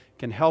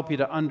can help you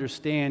to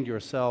understand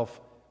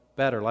yourself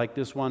better, like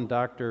this one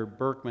Dr.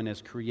 Berkman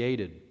has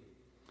created.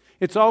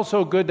 It's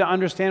also good to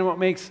understand what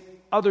makes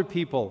other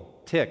people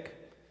tick.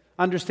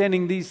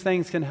 Understanding these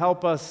things can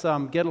help us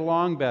get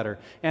along better,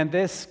 and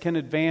this can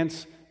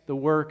advance the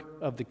work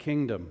of the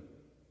kingdom.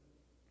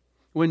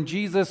 When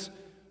Jesus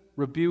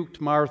rebuked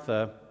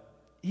Martha,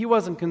 he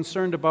wasn't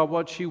concerned about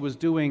what she was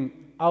doing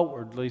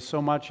outwardly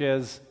so much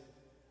as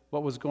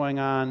what was going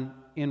on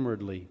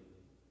inwardly,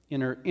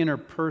 in her inner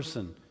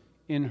person,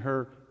 in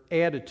her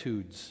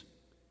attitudes.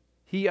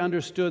 He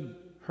understood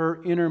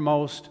her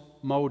innermost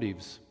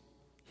motives.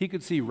 He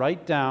could see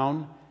right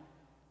down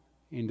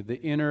into the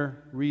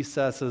inner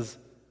recesses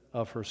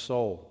of her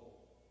soul.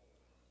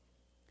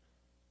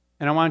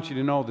 And I want you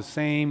to know the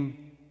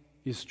same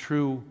is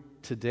true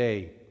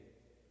today.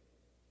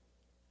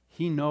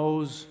 He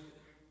knows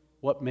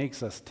what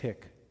makes us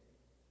tick.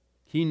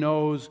 He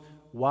knows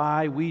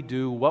why we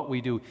do what we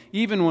do,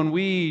 even when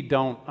we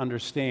don't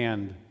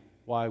understand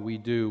why we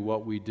do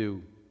what we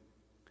do.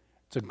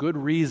 It's a good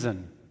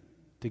reason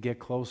to get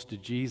close to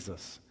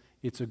Jesus.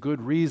 It's a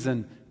good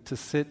reason to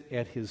sit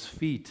at his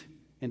feet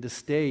and to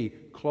stay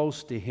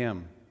close to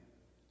him,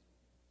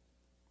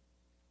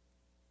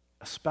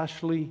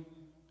 especially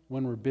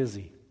when we're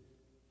busy.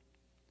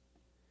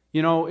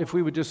 You know, if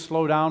we would just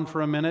slow down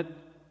for a minute,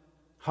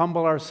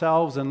 humble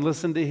ourselves and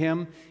listen to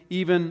him,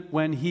 even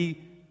when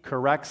he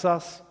corrects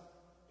us,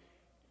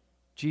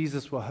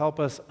 Jesus will help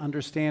us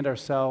understand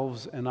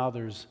ourselves and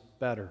others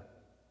better.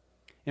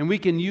 And we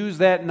can use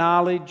that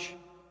knowledge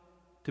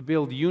to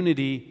build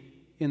unity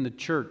in the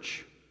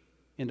church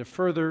and to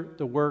further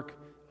the work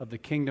of the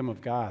kingdom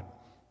of God.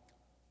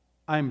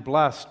 I'm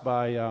blessed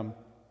by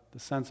the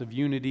sense of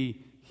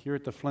unity here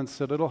at the Flint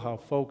Citadel, how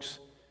folks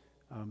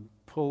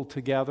pull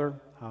together,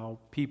 how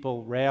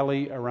people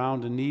rally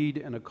around a need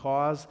and a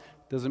cause.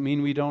 Doesn't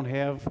mean we don't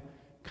have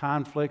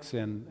conflicts,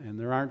 and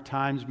there aren't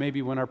times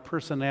maybe when our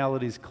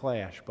personalities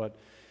clash,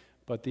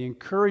 but the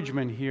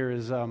encouragement here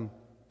is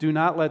do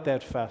not let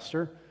that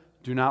fester.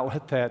 Do not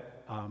let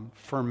that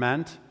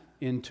ferment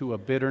into a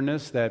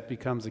bitterness that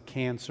becomes a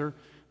cancer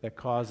that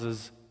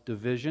causes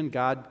division.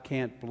 God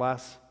can't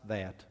bless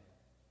that.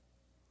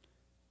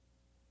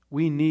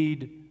 We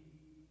need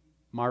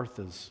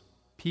Marthas,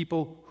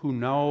 people who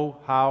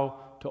know how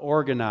to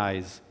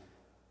organize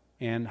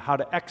and how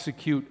to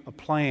execute a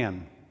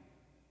plan.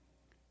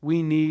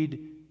 We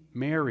need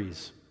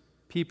Marys,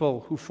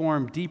 people who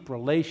form deep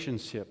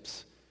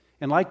relationships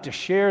and like to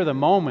share the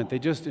moment. They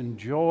just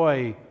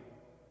enjoy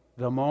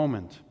the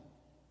moment.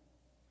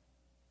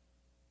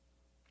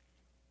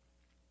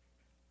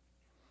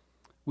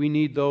 We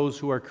need those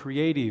who are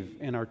creative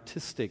and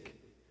artistic.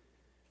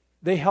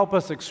 They help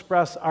us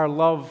express our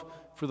love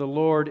for the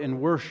Lord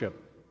in worship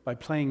by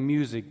playing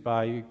music,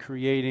 by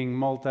creating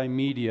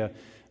multimedia,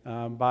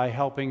 by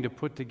helping to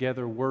put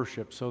together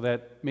worship so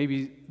that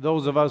maybe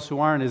those of us who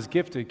aren't as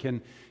gifted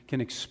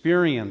can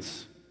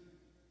experience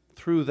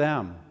through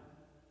them.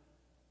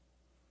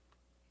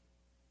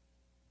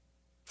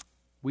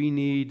 We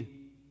need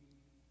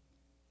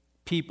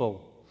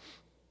people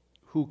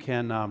who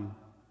can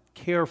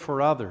care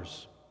for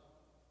others.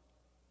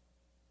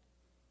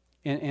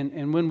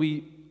 And when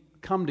we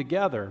come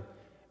together,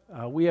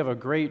 we have a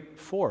great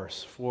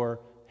force for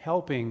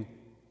helping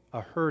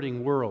a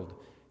hurting world.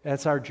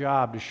 That's our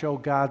job, to show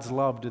God's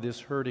love to this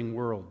hurting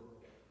world.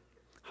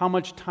 How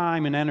much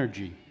time and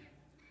energy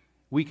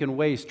we can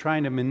waste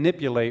trying to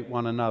manipulate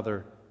one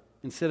another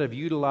instead of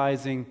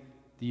utilizing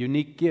the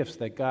unique gifts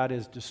that God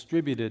has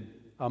distributed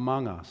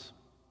among us.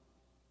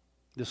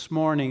 This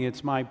morning,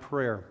 it's my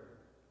prayer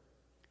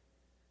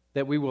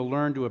that we will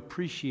learn to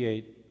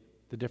appreciate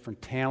the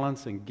different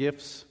talents and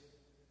gifts,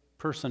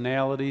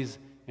 personalities,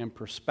 and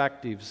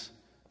perspectives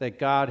that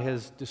God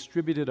has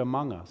distributed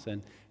among us.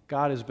 And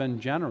God has been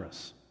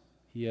generous.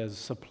 He has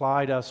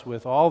supplied us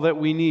with all that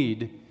we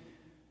need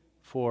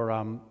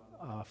for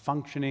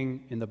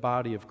functioning in the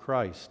body of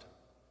Christ.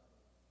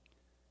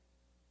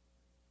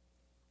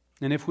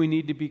 And if we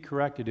need to be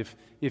corrected,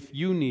 if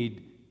you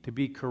need to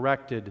be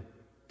corrected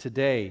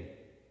today,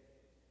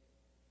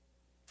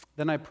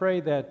 then I pray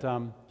that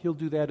He'll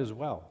do that as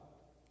well.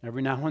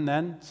 Every now and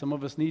then, some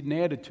of us need an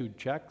attitude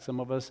check.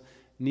 Some of us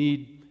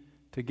need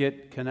to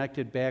get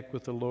connected back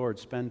with the Lord,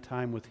 spend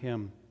time with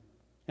Him.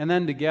 And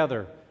then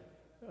together,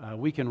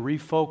 we can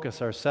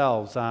refocus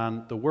ourselves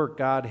on the work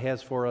God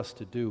has for us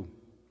to do.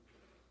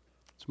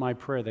 It's my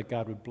prayer that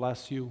God would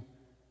bless you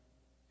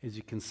as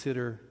you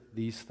consider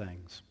these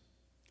things.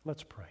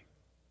 Let's pray.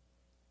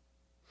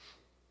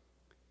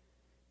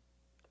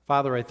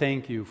 Father, I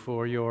thank you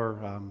for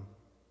your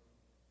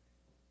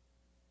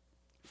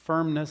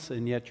firmness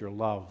and yet your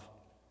love.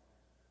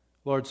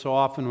 Lord, so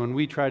often when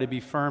we try to be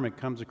firm, it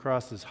comes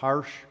across as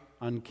harsh,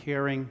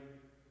 uncaring.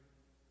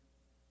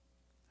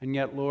 And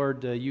yet,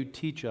 Lord, you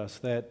teach us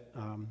that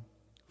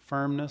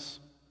firmness,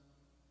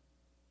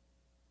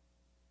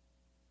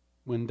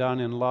 when done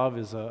in love,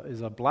 is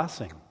a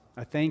blessing.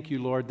 I thank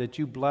you, Lord, that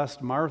you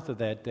blessed Martha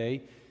that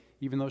day,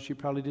 even though she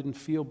probably didn't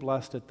feel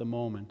blessed at the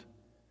moment.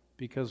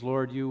 Because,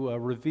 Lord, you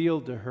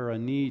revealed to her a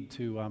need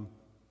to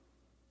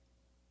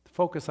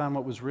focus on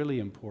what was really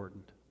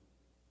important.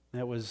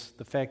 That was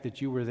the fact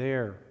that you were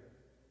there,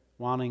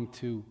 wanting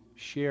to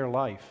share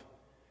life.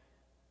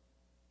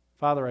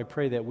 Father, I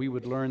pray that we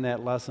would learn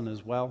that lesson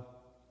as well.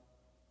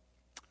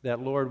 That,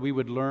 Lord, we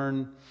would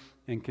learn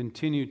and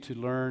continue to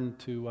learn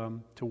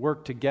to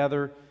work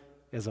together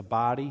as a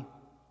body,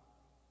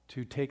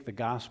 to take the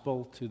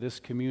gospel to this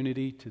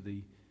community, to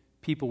the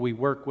people we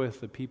work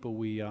with, the people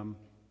we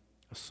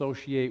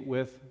associate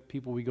with,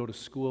 people we go to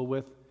school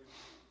with.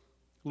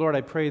 Lord,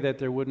 I pray that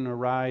there wouldn't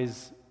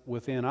arise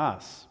within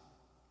us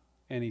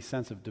any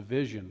sense of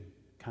division,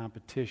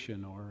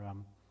 competition, or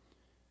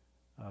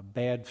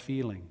bad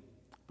feeling.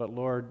 But,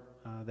 Lord,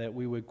 that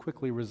we would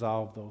quickly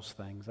resolve those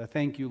things. I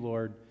thank you,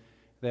 Lord,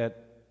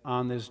 that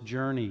on this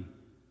journey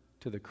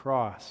to the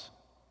cross,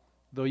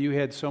 though you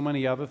had so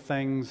many other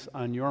things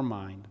on your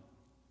mind,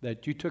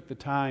 that you took the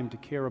time to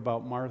care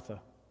about Martha.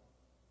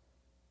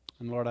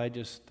 And, Lord, I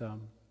just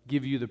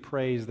give you the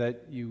praise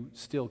that you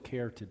still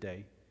care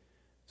today.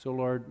 So,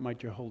 Lord,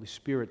 might your Holy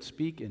Spirit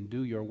speak and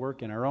do your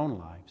work in our own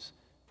lives.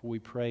 For we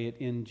pray it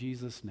in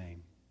Jesus'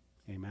 name.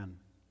 Amen.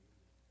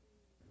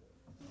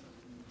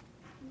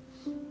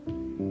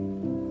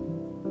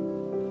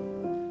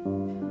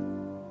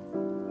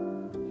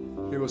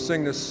 We will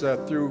sing this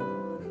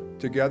through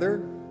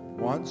together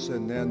once,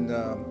 and then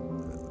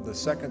the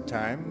second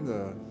time,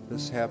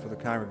 this half of the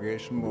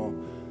congregation will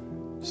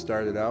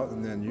start it out,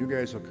 and then you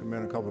guys will come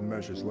in a couple of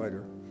measures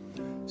later.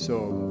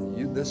 So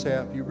this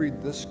half, you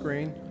read this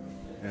screen,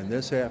 and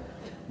this half,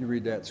 you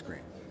read that screen.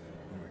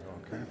 There we go,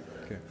 okay?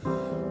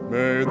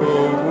 May the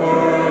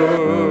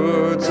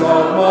words of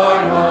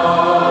my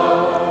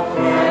mouth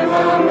and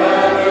the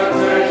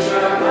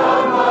meditation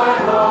of my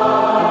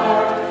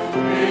heart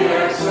be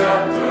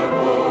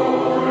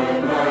acceptable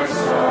in thy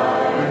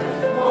sight,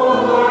 O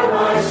Lord,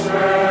 my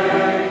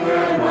strength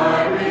and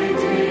my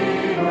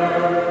Redeemer.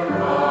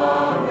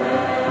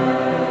 Amen.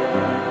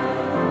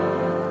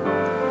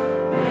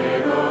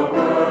 May the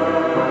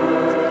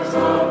words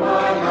of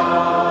my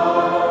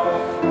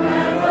mouth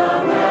and the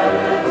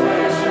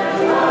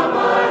meditations of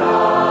my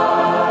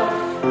heart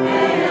be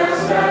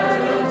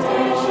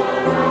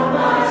acceptable in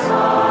thy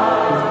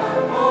sight,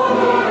 O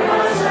Lord,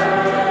 my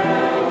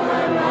strength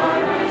and my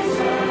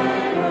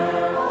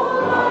Redeemer. O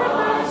Lord,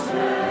 my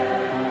strength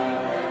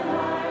and my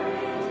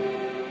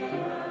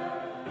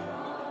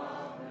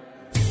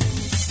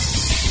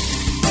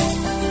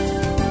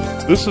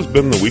Redeemer. This has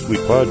been the weekly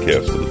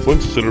podcast of the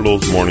Flint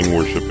Citadel's morning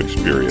worship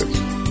experience.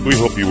 We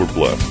hope you were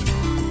blessed.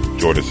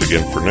 Join us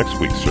again for next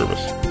week's service.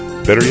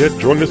 Better yet,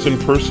 join us in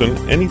person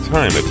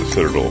anytime at the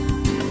Citadel,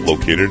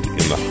 located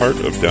in the heart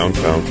of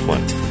downtown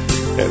Flint,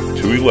 at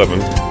 211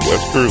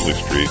 West Kearsley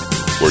Street,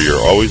 where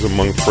you're always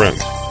among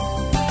friends.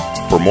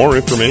 For more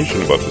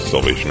information about the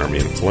Salvation Army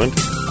in Flint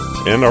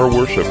and our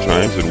worship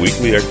times and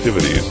weekly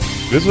activities,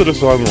 visit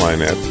us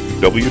online at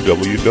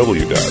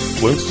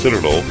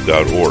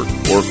www.flintcitadel.org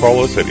or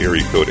call us at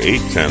area code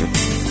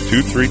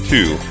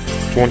 810-232-2199.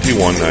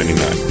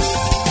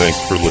 Thanks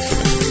for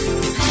listening.